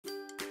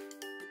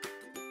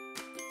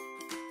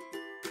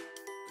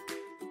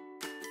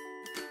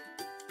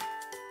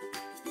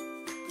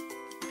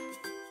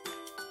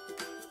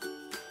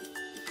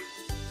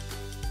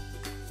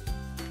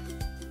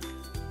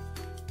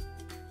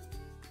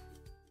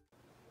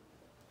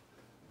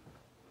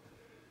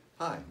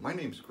Hi, my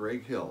name's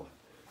Greg Hill,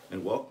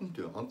 and welcome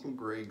to Uncle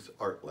Greg's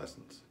Art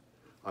Lessons.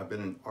 I've been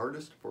an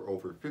artist for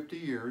over 50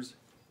 years,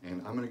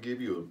 and I'm going to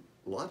give you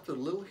lots of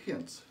little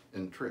hints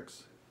and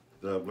tricks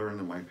that I've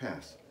learned in my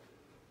past.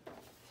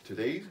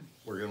 Today,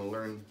 we're going to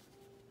learn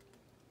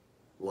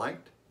light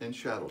and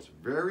shadows.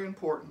 Very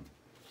important,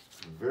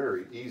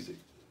 very easy.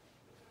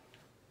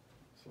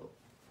 So,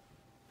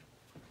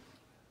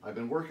 I've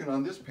been working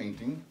on this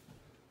painting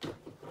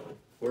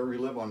where we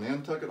live on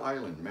Nantucket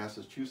Island,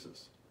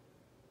 Massachusetts.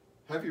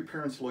 Have your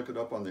parents look it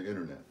up on the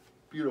internet.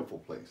 Beautiful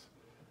place.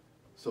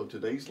 So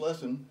today's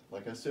lesson,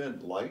 like I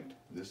said, light.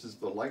 This is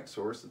the light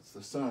source. It's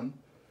the sun.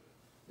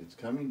 It's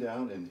coming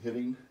down and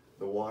hitting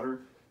the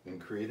water and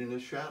creating a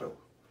shadow.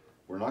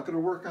 We're not going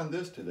to work on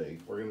this today.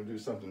 We're going to do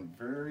something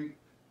very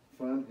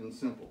fun and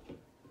simple.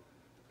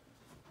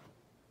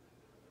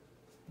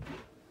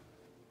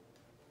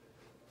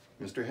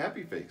 Mr.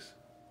 Happy Face.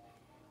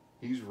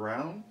 He's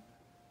round.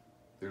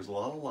 There's a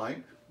lot of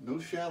light, no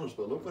shadows,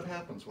 but look what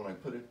happens when I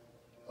put it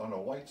on a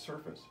white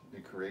surface.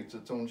 It creates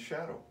its own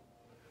shadow.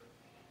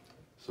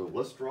 So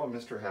let's draw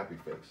Mr. Happy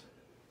Face.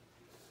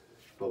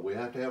 But we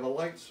have to have a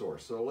light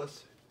source. So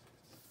let's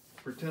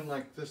pretend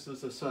like this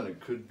is the sun. It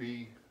could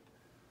be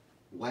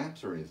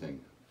lamps or anything.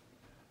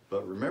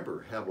 But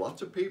remember, have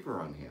lots of paper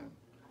on hand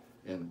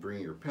and bring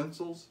your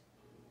pencils,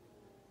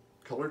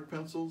 colored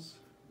pencils,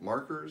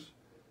 markers,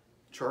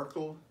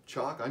 charcoal,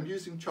 chalk. I'm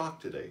using chalk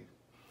today,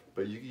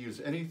 but you can use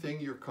anything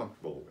you're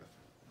comfortable with.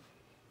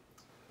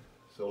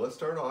 So let's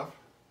start off.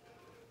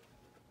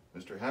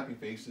 Mr. Happy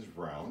Face is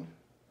round.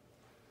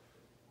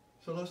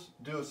 So let's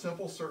do a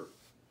simple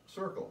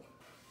circle.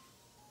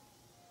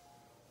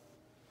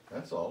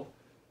 That's all.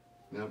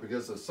 Now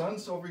because the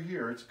sun's over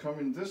here, it's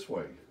coming this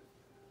way.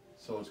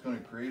 So it's going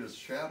to create a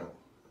shadow.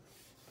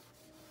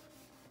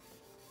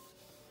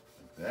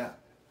 Like that.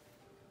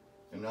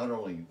 And not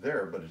only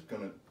there, but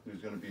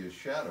there's going to be a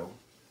shadow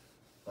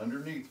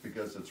underneath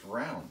because it's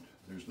round.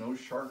 There's no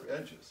sharp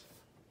edges.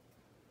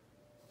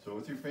 So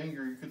with your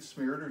finger, you could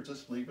smear it or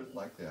just leave it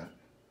like that.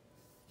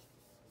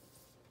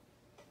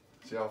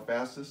 See how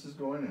fast this is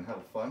going and how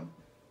fun?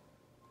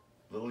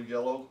 Little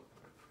yellow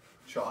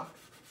chalk.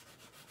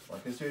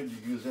 Like I said,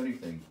 you use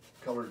anything.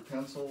 Colored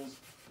pencils,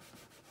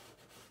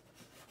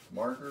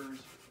 markers,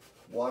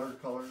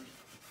 watercolors.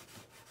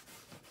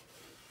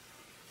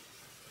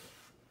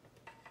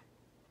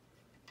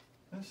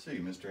 Let's see,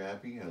 Mr.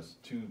 Happy has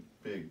two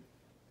big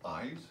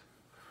eyes.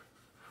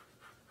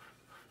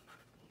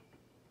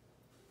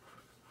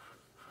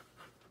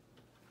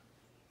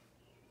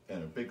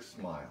 And a big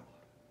smile.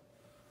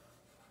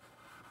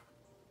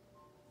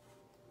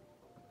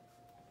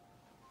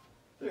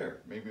 There,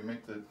 maybe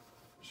make the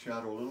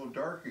shadow a little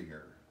darker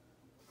here.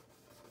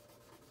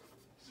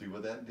 See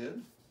what that did?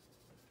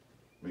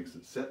 Makes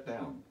it set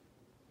down.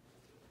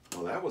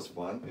 Well, that was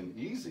fun and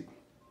easy.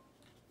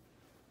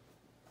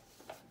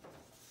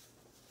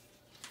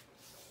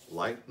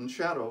 Light and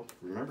shadow,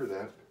 remember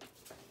that.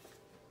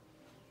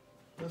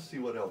 Let's see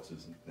what else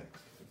is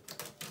next.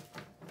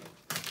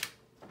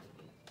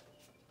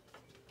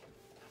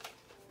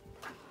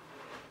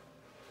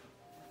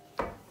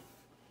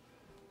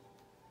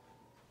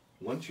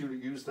 Once you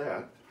use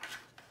that,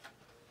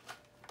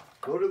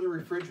 go to the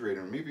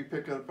refrigerator and maybe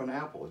pick up an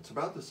apple. It's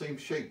about the same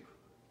shape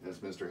as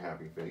Mr.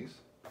 Happy Face.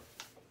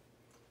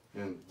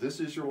 And this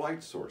is your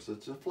light source.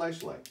 It's a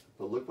flashlight.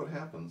 But look what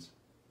happens.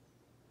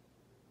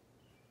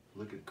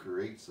 Look, it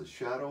creates a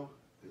shadow.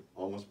 It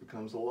almost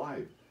becomes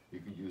alive. You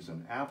could use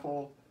an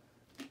apple.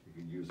 You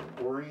could use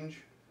an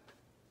orange.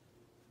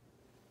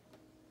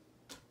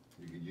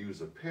 You could use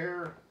a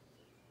pear.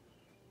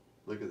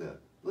 Look at that.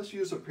 Let's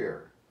use a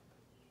pear.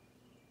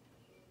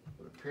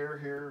 Put a pear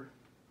here.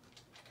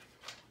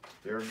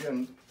 There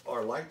again,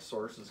 our light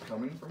source is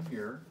coming from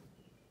here.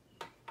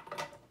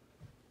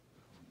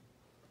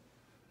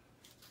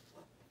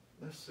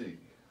 Let's see.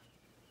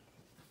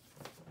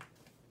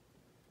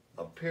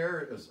 A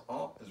pear is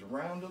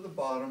round to the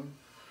bottom,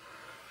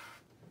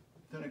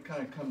 then it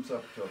kind of comes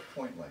up to a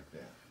point like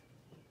that.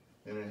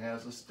 And it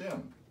has a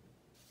stem.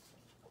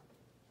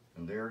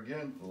 And there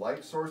again, the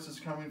light source is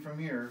coming from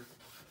here.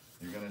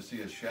 You're going to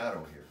see a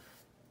shadow here.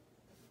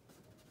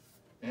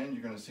 And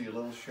you're going to see a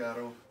little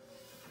shadow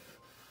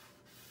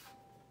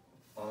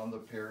on the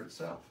pear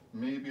itself.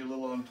 Maybe a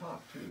little on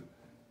top too.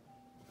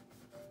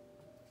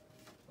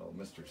 Oh,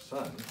 Mr.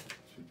 Sun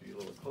should be a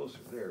little closer.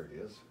 There it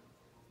is.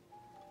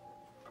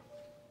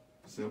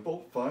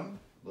 Simple, fun,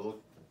 little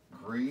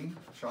green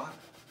chalk.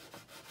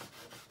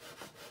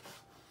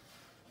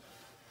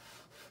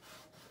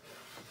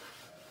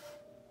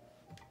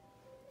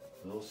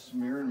 A little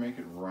smear and make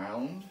it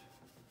round.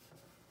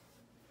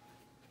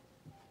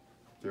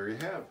 There you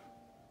have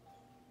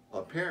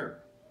a pear.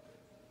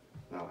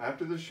 Now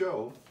after the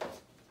show,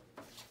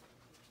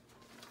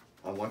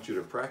 I want you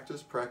to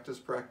practice, practice,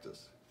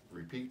 practice.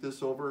 Repeat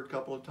this over a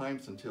couple of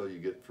times until you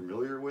get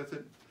familiar with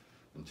it,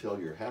 until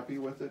you're happy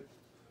with it.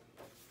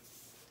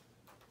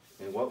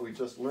 And what we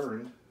just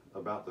learned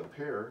about the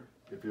pear,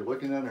 if you're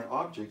looking at an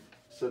object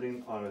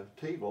sitting on a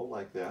table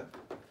like that,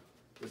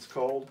 It's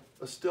called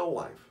a still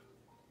life.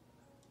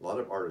 A lot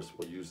of artists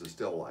will use a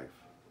still life.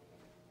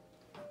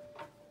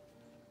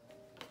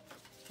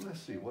 Let's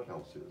see, what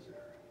else is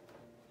there?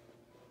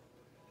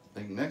 I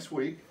think next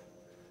week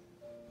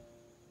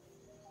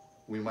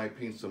we might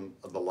paint some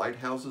of the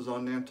lighthouses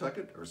on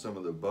Nantucket or some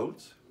of the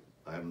boats.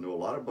 I know a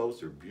lot of boats,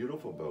 they're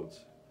beautiful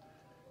boats.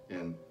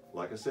 And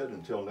like I said,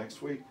 until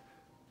next week,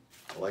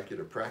 I'd like you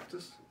to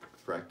practice,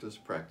 practice,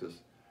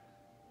 practice.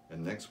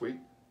 And next week,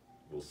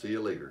 we'll see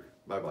you later.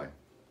 Bye-bye.